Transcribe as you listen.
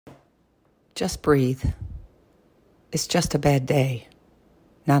Just breathe. It's just a bad day,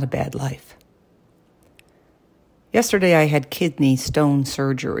 not a bad life. Yesterday I had kidney stone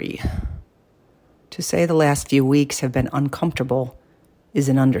surgery. To say the last few weeks have been uncomfortable is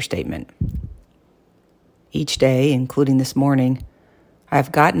an understatement. Each day, including this morning,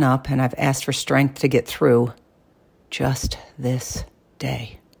 I've gotten up and I've asked for strength to get through just this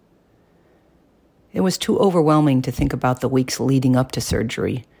day. It was too overwhelming to think about the weeks leading up to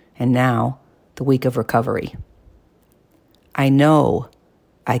surgery and now the week of recovery. I know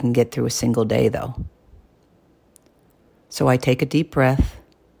I can get through a single day, though. So I take a deep breath,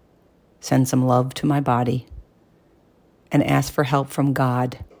 send some love to my body, and ask for help from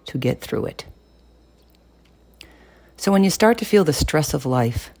God to get through it. So when you start to feel the stress of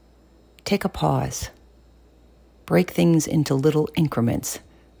life, take a pause. Break things into little increments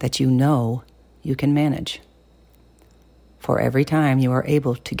that you know you can manage. For every time you are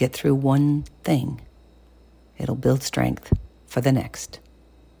able to get through one thing, it'll build strength for the next.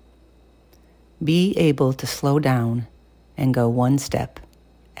 Be able to slow down and go one step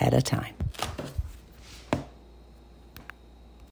at a time.